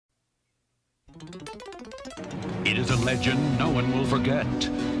It is a legend no one will forget.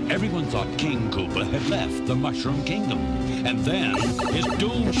 Everyone thought King Koopa had left the Mushroom Kingdom. And then his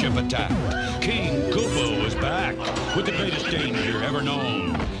doom ship attacked. King Koopa was back with the greatest danger ever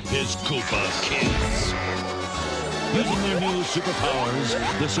known, his Koopa kids. Using their new superpowers,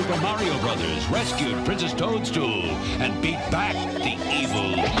 the Super Mario Brothers rescued Princess Toadstool and beat back the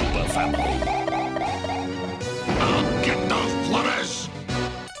evil Koopa family. I'll get those plumbers!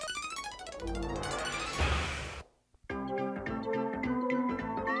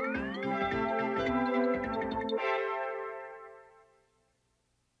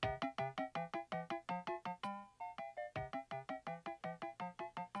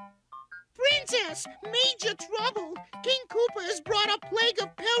 Princess, major trouble! King Koopa has brought a plague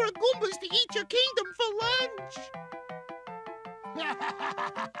of Paragoombas to eat your kingdom for lunch!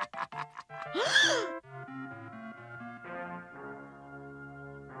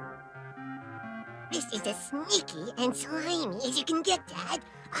 This is as sneaky and slimy as you can get, Dad.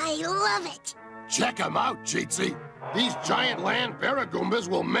 I love it. Check them out, Cheatsy. These giant land Paragoombas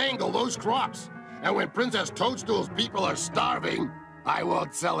will mangle those crops. And when Princess Toadstool's people are starving, I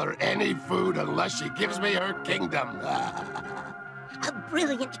won't sell her any food unless she gives me her kingdom. A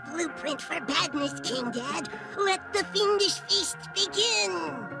brilliant blueprint for badness, King Dad. Let the fiendish feast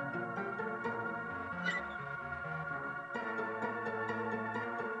begin.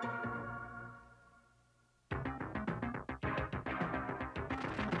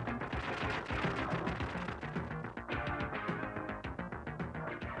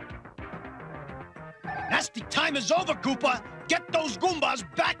 Nasty time is over, Koopa. Get those Goombas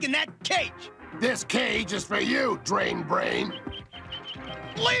back in that cage. This cage is for you, Drain Brain.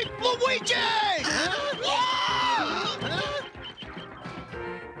 Leave Luigi!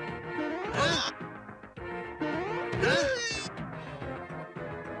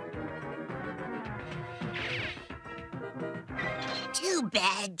 Too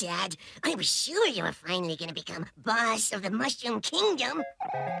bad, Dad. I was sure you were finally going to become boss of the Mushroom Kingdom.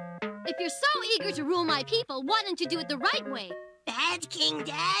 If you're so eager to rule my people, why don't you do it the right way? Bad King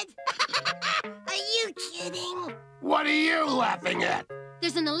Dad? Are you kidding? What are you laughing at?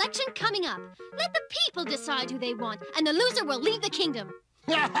 There's an election coming up. Let the people decide who they want, and the loser will leave the kingdom.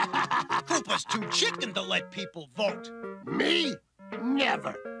 Koopa's too chicken to let people vote. Me?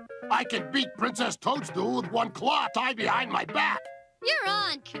 Never. I can beat Princess Toadstool with one claw tied behind my back. You're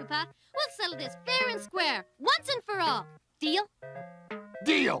on, Koopa. We'll settle this fair and square, once and for all. Deal?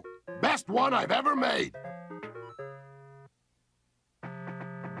 Deal. Best one I've ever made.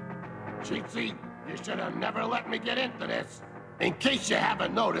 Cheatsy, you should have never let me get into this. In case you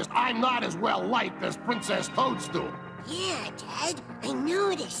haven't noticed, I'm not as well liked as Princess Toadstool. Yeah, Dad, I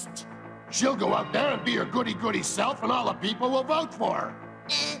noticed. She'll go out there and be her goody-goody self, and all the people will vote for her.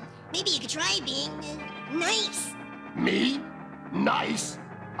 Maybe you could try being, nice. Me? Nice?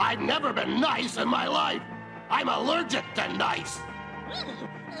 I've never been nice in my life. I'm allergic to nice.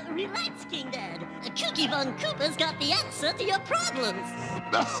 Relax, King Dad. Kooky Von Koopa's got the answer to your problems.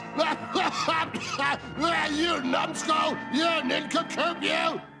 You numbskull! You nincompoop,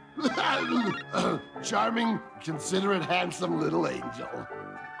 you! Charming, considerate, handsome little angel.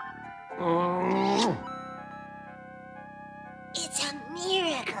 It's a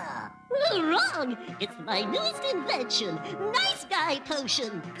miracle. Wrong! It's my newest invention, Nice Guy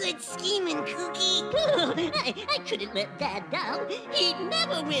Potion. Good scheming, Kooky. I couldn't let Dad down. He'd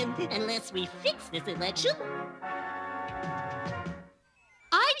never win unless we fix this election.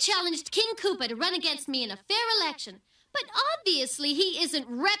 I challenged King Koopa to run against me in a fair election, but obviously he isn't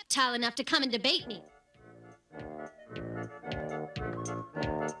reptile enough to come and debate me.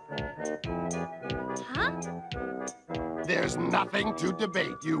 Huh? There's nothing to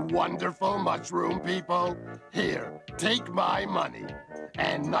debate, you wonderful mushroom people. Here, take my money.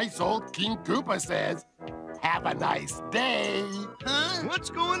 And nice old King Koopa says, have a nice day. Huh? What's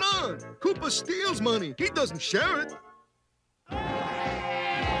going on? Koopa steals money. He doesn't share it.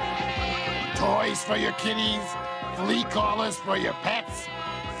 Toys for your kitties, flea collars for your pets,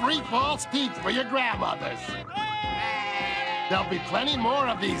 free false teeth for your grandmothers. There'll be plenty more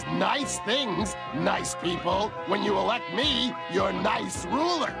of these nice things, nice people, when you elect me your nice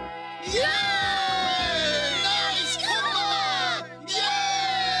ruler. Yay! Nice Koopa!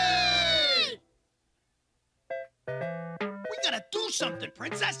 Yay! We gotta do something,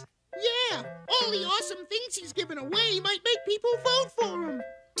 Princess. Yeah, all the awesome things he's given away might make people vote for him.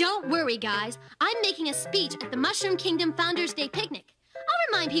 Don't worry, guys. I'm making a speech at the Mushroom Kingdom Founders' Day picnic.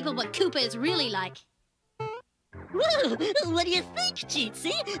 I'll remind people what Koopa is really like. Well, what do you think,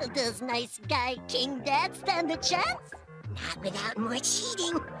 Cheatsy? Does Nice Guy King Dad stand a chance? Not without more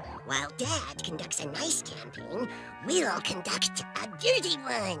cheating. While Dad conducts a nice campaign, we'll conduct a dirty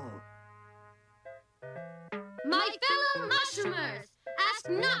one. My fellow mushroomers, ask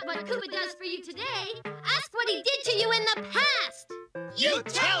not what Koopa does for you today. Ask what he did to you in the past. You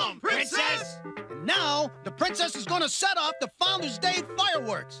tell him, Princess! And now, the princess is gonna set off the Founders' Day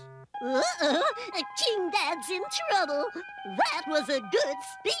fireworks. Uh-oh, King Dad's in trouble. That was a good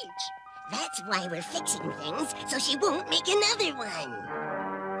speech. That's why we're fixing things, so she won't make another one.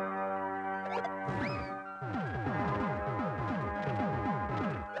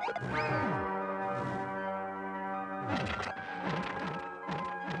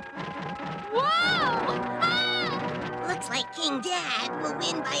 Whoa! Ah! Looks like King Dad will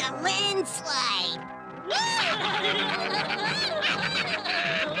win by a landslide.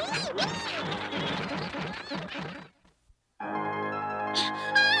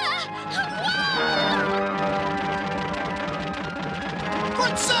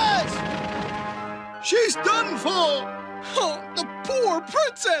 Princess! She's done for! Oh, the poor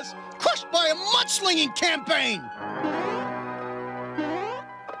princess! Crushed by a mudslinging campaign!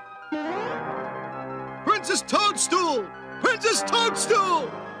 Princess Toadstool! Princess Toadstool!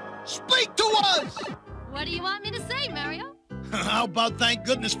 Speak to us! What do you want me to say, Mario? How about thank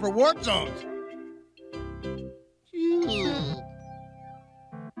goodness for warp zones?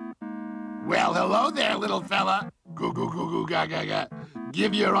 Well, hello there, little fella. Goo goo goo goo ga ga ga.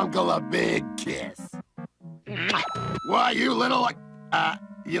 Give your uncle a big kiss. Why, you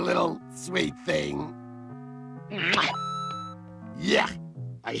little sweet thing. Yeah,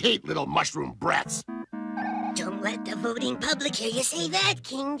 I hate little mushroom brats. Don't let the voting public hear you say that,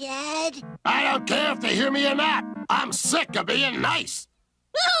 King Dad. I don't care if they hear me or not. I'm sick of being nice.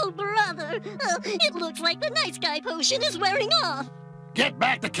 Oh, brother! It looks like the nice guy potion is wearing off. Get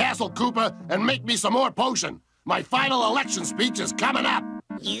back to Castle Koopa and make me some more potion. My final election speech is coming up.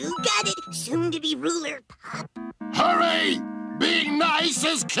 You got it, soon-to-be ruler, Pop. Hurry! Being nice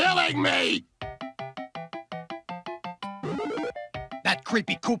is killing me! That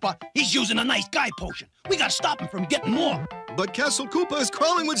creepy Koopa, he's using a nice guy potion. We gotta stop him from getting more. But Castle Koopa is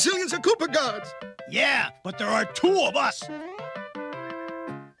crawling with zillions of Koopa guards. Yeah, but there are 2 of us.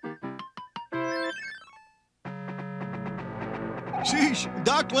 Sheesh,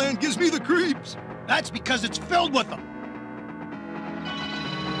 Dockland gives me the creeps. That's because it's filled with them.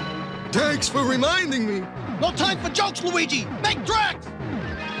 Thanks for reminding me. No time for jokes, Luigi! Make tracks!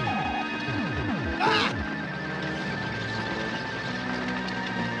 Ah!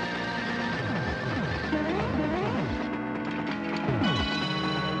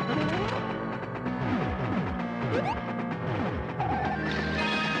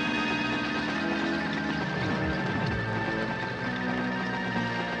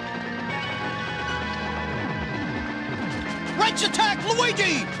 Wrench attack,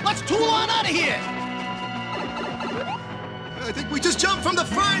 Luigi! Let's tool on out of here! I think we just jumped from the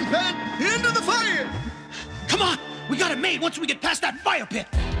frying pan into the fire. Come on! We got it made once we get past that fire pit!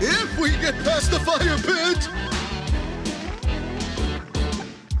 If we get past the fire pit.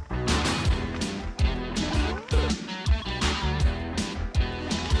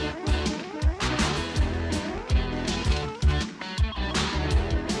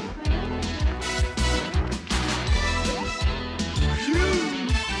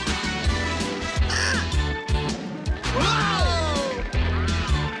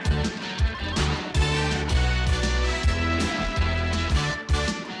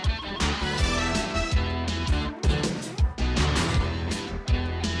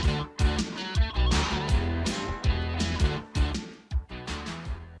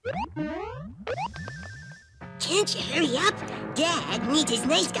 Can't you hurry up? Dad needs his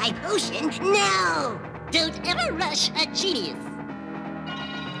nice guy potion now. Don't ever rush a genius.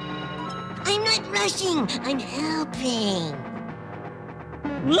 I'm not rushing. I'm helping.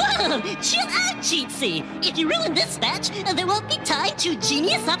 Whoa! Chill out, Cheatsy. If you ruin this batch, there won't be time to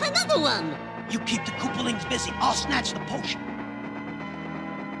genius up another one. You keep the Koopalings busy. I'll snatch the potion.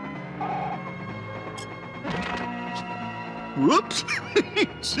 Whoops.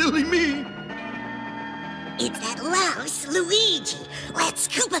 Silly me. It's that louse Luigi. Let's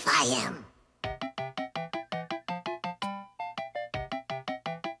Koopify him.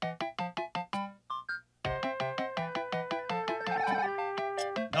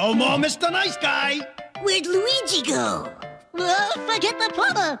 No more Mr. Nice Guy! Where'd Luigi go? Oh, forget the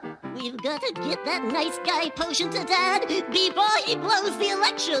plumber. We've got to get that nice guy potion to Dad before he blows the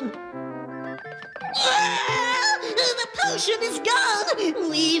election. Ah! The potion is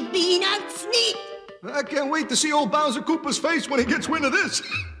gone. We've been outsneaked. I can't wait to see old Bowser Koopa's face when he gets wind of this.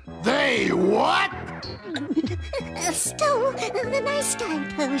 They what? stole the nice guy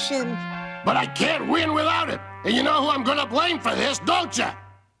potion. But I can't win without it. And you know who I'm gonna blame for this, don't you?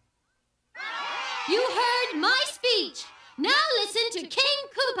 You heard my speech. Now listen to King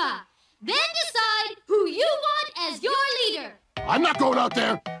Koopa. Then decide who you want as your leader. I'm not going out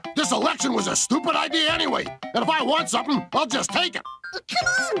there. This election was a stupid idea anyway. And if I want something, I'll just take it.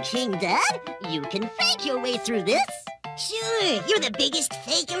 Come on, King Dad. You can fake your way through this. Sure, you're the biggest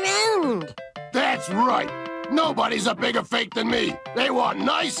fake around. That's right. Nobody's a bigger fake than me. They want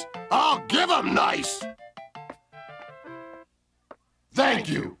nice, I'll give them nice. Thank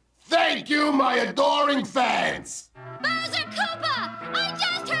you. Thank you, my adoring fans. Bowser Koopa! I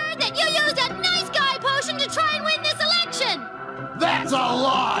just heard that you used a nice guy potion to try and win this election! That's a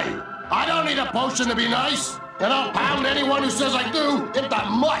lie. I don't need a potion to be nice. And I'll pound anyone who says I do into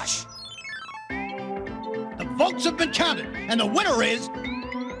mush. The votes have been counted, and the winner is,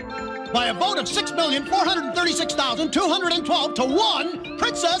 by a vote of 6,436,212 to 1,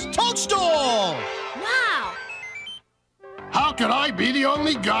 Princess Toadstool! Wow! How could I be the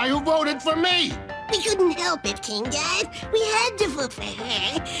only guy who voted for me? We couldn't help it, King Dad. We had to vote for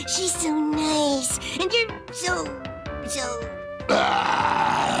her. She's so nice. And you're so...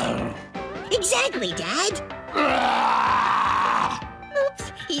 Exactly, Dad.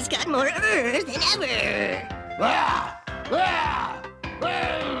 Oops, he's got more than ever.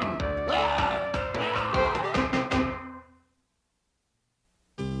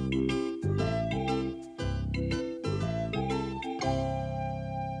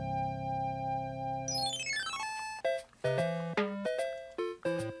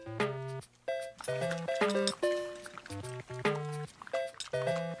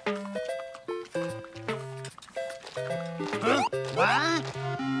 Huh? What?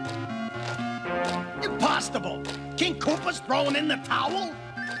 Impossible! King Koopa's throwing in the towel?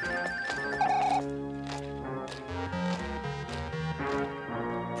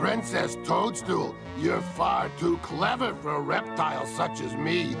 Princess Toadstool, you're far too clever for a reptile such as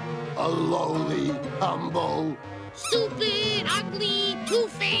me. A lowly, humble... Stupid, ugly,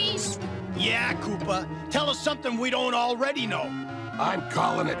 two-faced. Yeah, Koopa. Tell us something we don't already know. I'm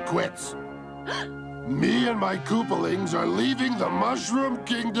calling it quits. Me and my Koopalings are leaving the Mushroom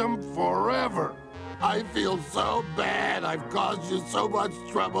Kingdom forever. I feel so bad I've caused you so much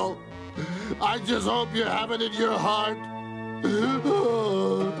trouble. I just hope you have it in your heart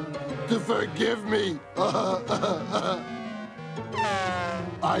to forgive me.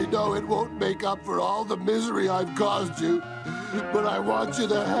 I know it won't make up for all the misery I've caused you, but I want you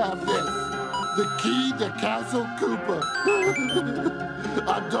to have this. The key to Castle Koopa.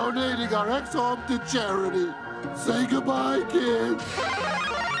 I'm donating our ex-home to charity. Say goodbye, kids.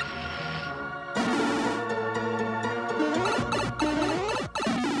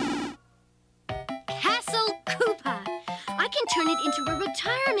 Castle Koopa. I can turn it into a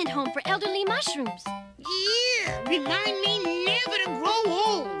retirement home for elderly mushrooms. Yeah, remind me never to grow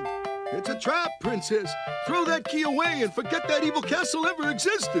old. It's a trap, Princess. Throw that key away and forget that evil castle ever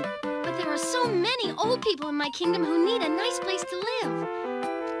existed. But there are so many old people in my kingdom who need a nice place to live.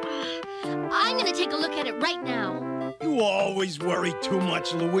 I'm gonna take a look at it right now. You always worry too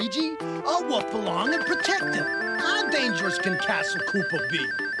much, Luigi. I'll walk along and protect him. How dangerous can Castle Koopa be?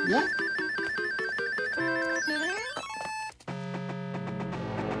 What?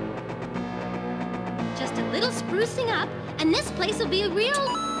 Just a little sprucing up, and this place will be a real...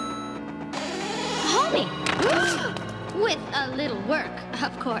 homey. With a little work,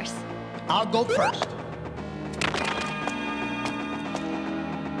 of course. I'll go first.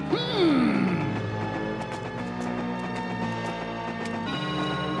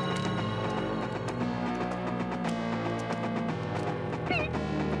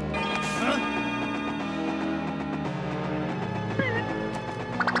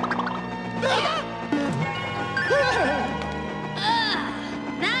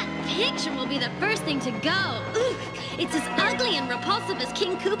 That picture will be the first thing to go. Ugh, it's as ugly and repulsive as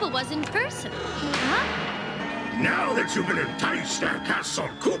King Koopa was in person. Huh? Now that you've been enticed at Castle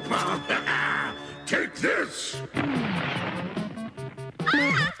Koopa, take this!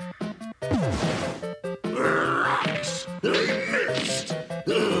 Rocks! I missed!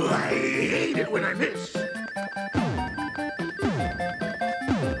 Oh, I hate it when I miss!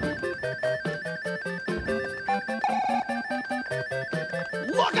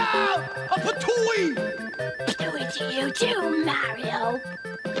 Look out! A patooey! Do it to you too, Mario.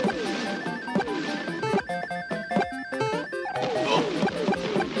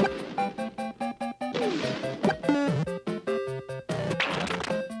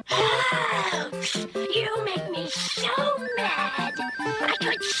 You make me so mad. I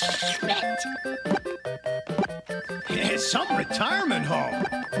could sweat. some retirement home.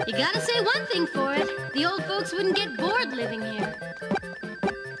 You gotta say one thing for it. The old folks wouldn't get bored living here.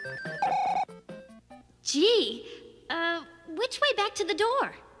 Gee, which way back to the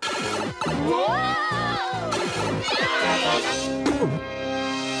door? Whoa!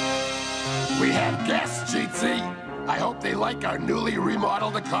 We have guests, Cheatsy. I hope they like our newly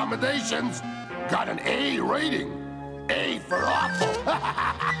remodeled accommodations. Got an A rating. A for awful.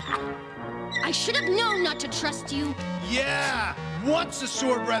 I should have known not to trust you. Yeah, once a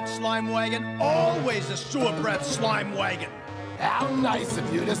sore breath slime wagon, always a sore breath slime wagon. How nice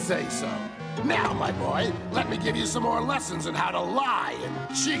of you to say so. Now, my boy, let me give you some more lessons on how to lie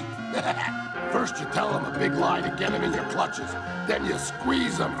and cheat. First, you tell them a big lie to get them in your clutches. Then you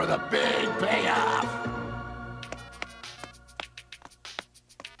squeeze them for the big payoff.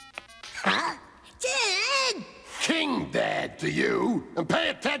 Huh? Dad! King Dad to you. And pay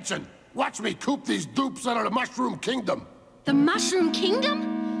attention. Watch me coop these dupes out of the Mushroom Kingdom. The Mushroom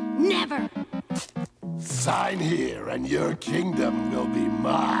Kingdom? Never. Sign here, and your kingdom will be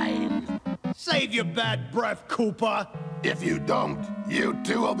mine. Save your bad breath, Koopa. If you don't, you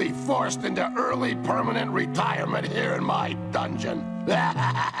two will be forced into early permanent retirement here in my dungeon.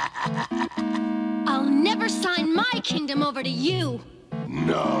 I'll never sign my kingdom over to you.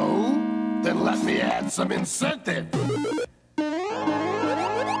 No? Then let me add some incentive.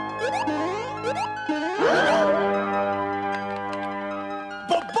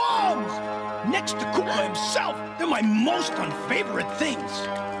 Ba-bombs! Next to Koopa himself, they're my most unfavorite things.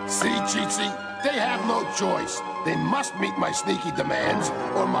 See, Cheatsy? They have no choice. They must meet my sneaky demands,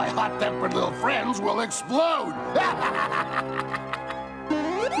 or my hot-tempered little friends will explode.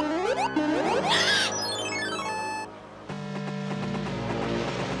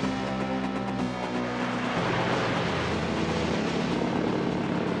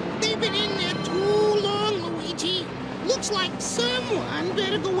 They've been in there too long, Luigi. Looks like someone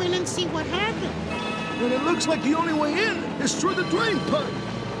better go in and see what happened. And it looks like the only way in is through the drain pipe.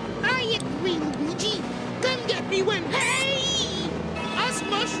 I agree, Luigi. Come get me when... Hey! Us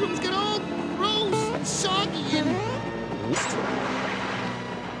mushrooms get all gross and soggy and...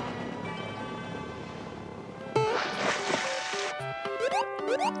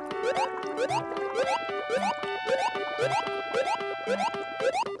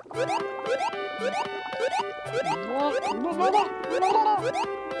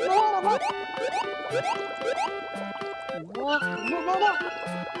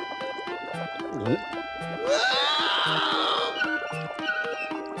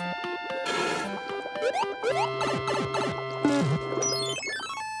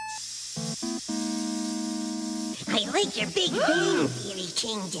 I like your Big Bang Theory,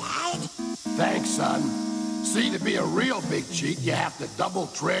 King Dad. Thanks, son. See, to be a real big cheat, you have to double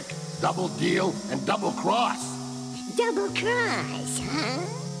trick, double deal, and double cross. Double cross, huh?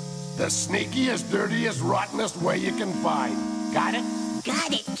 The sneakiest, dirtiest, rottenest way you can find. Got it?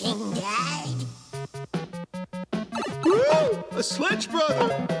 Got it, King Dad. Woo! A sledge brother!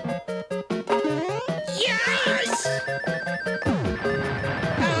 Yes!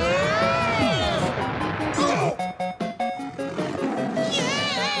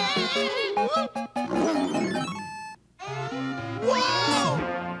 Whoa!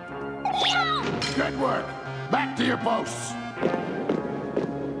 Good work. Back to your posts.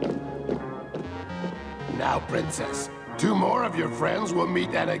 Now, Princess, 2 more of your friends will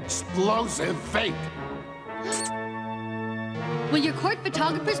meet an explosive fate. Will your court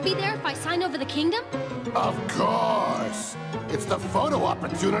photographers be there if I sign over the kingdom? Of course. It's the photo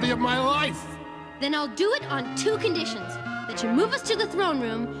opportunity of my life. Then I'll do it on 2 conditions. That you move us to the throne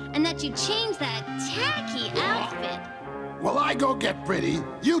room, and that you change that tacky outfit. While I go get pretty,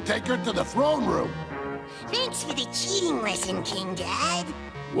 you take her to the throne room. Thanks for the cheating lesson, King Dad.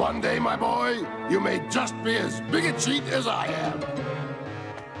 One day, my boy, you may just be as big a cheat as I am.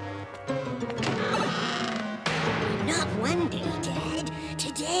 Not one day, Dad.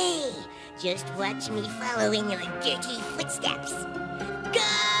 Today. Just watch me follow in your dirty footsteps.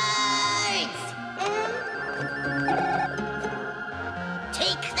 Guards!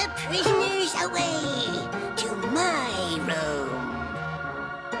 Take the prisoners away to my room.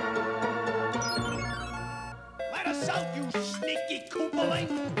 Let us out, you sneaky Koopaling!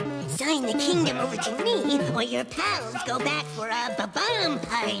 Sign the kingdom over to me, or your pals go back for a ba-bomb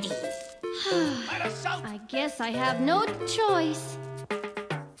party. Let us out! I guess I have no choice.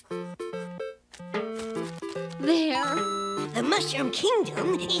 There. The Mushroom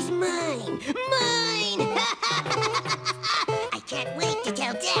Kingdom is mine. Mine! I can't wait to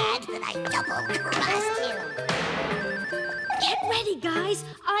tell Dad that I double-crossed him. Get ready, guys.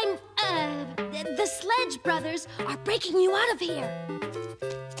 The Sledge Brothers are breaking you out of here.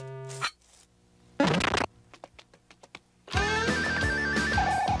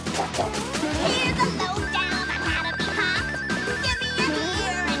 Here's a lowdown on how to be hot. Give me your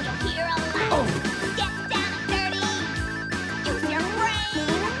ear and you'll hear a lot. Get down and dirty. Use your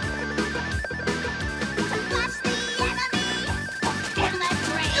brain. To flush the enemy in the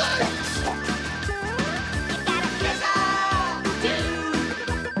drain. You gotta fizzle, dude.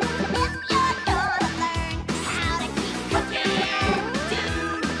 If you're gonna learn how to keep cooking,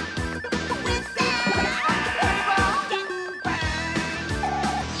 dude. Without getting burned.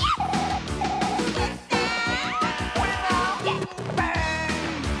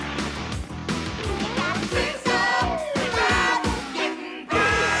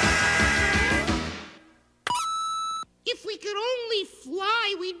 If we could only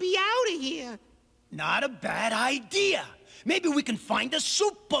fly, we'd be out of here. Not a bad idea. Maybe we can find a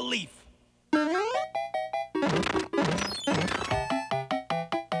super leaf.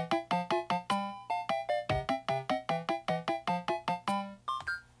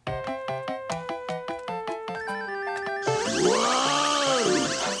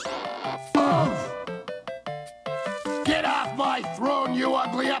 Get off my throne, you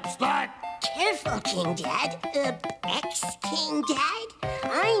ugly upstart! Careful, King Dad. Ex-King Dad?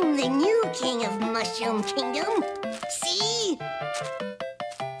 I'm the new king of Mushroom Kingdom. See?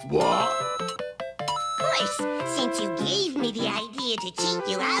 What? Of course, since you gave me the idea to cheat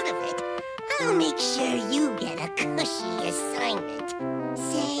you out of it, I'll make sure you get a cushy assignment.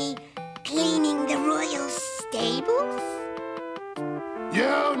 Say, cleaning the royal stables?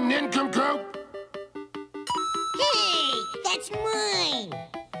 You nincompoop! Hey, that's mine!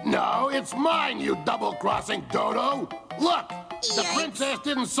 No, it's mine, you double-crossing dodo! Look! The Yikes. princess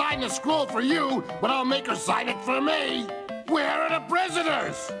didn't sign the scroll for you, but I'll make her sign it for me! Where are the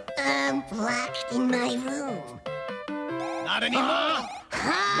prisoners? Locked in my room. Not anymore.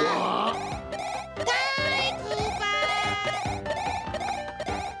 What? Bye, Koopa!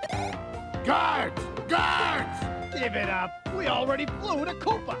 Guards! Guards! Give it up. We already flew to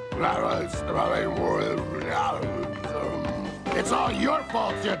Koopa. It's all your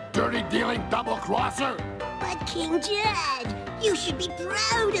fault, you dirty-dealing double-crosser! But King Dad, you should be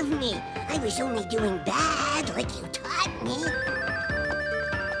proud of me. I was only doing bad like you taught me.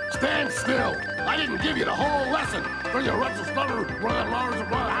 Stand still! I didn't give you the whole lesson! For your ruts of slumber, one of the